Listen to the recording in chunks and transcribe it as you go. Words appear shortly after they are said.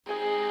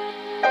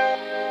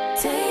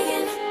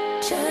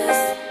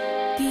just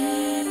be.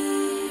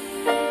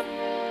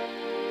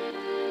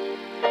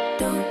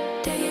 Don't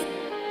take it.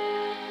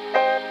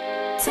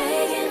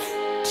 Take it,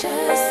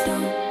 just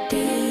don't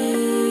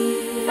deal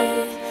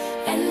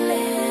and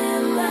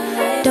live my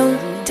life. Don't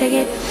take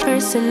it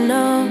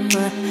personal,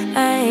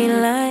 I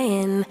ain't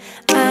lying,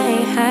 I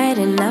ain't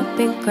hiding, I've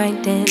been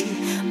grinding,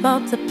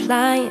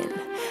 multiplying.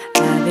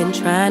 I've been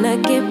trying to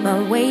get my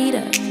weight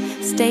up,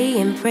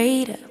 staying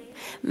prayed up,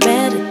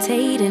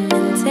 meditating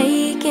and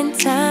taking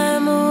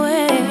time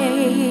away.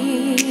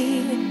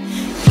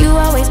 You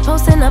always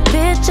posting up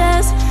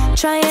pictures,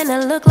 trying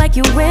to look like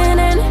you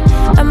winning.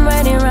 I'm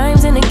writing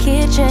rhymes in the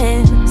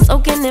kitchen,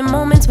 soaking in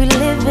moments we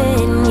live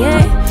in,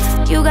 yeah.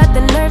 You got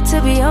the nerve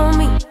to be on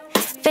me,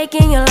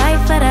 faking your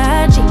life for the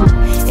IG.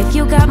 If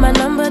you got my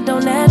number,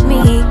 don't add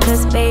me,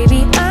 cause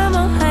baby, I'm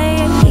on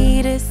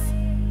hiatus.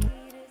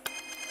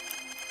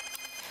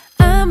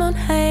 I'm on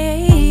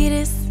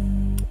hiatus.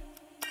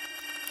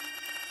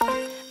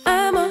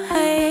 I'm on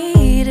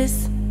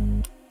hiatus.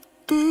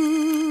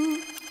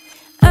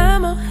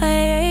 I'm on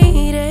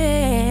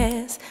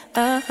hiatus.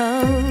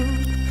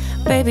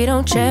 Baby,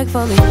 don't check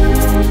for me.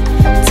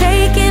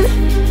 Taking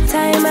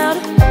time out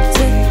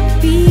to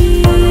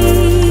be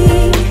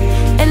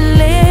and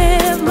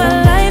live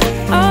my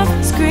life off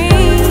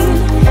screen.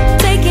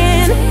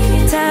 Taking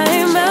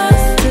time out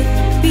to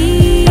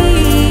be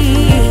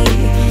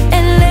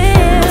and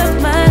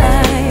live my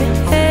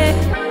life. Hey.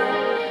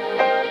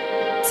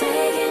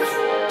 Taking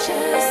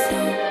just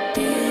don't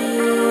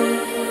deal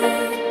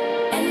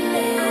and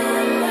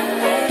live my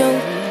life.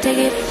 Don't take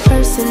it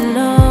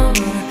personal,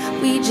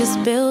 we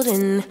just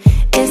building.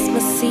 It's my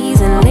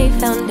season, lay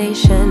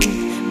foundation,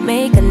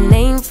 make a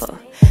name for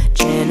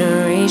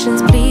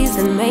generations. Please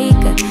and make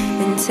a,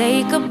 then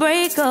take a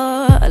break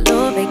or a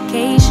little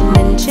vacation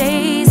and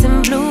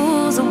chasing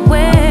blues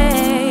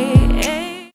away.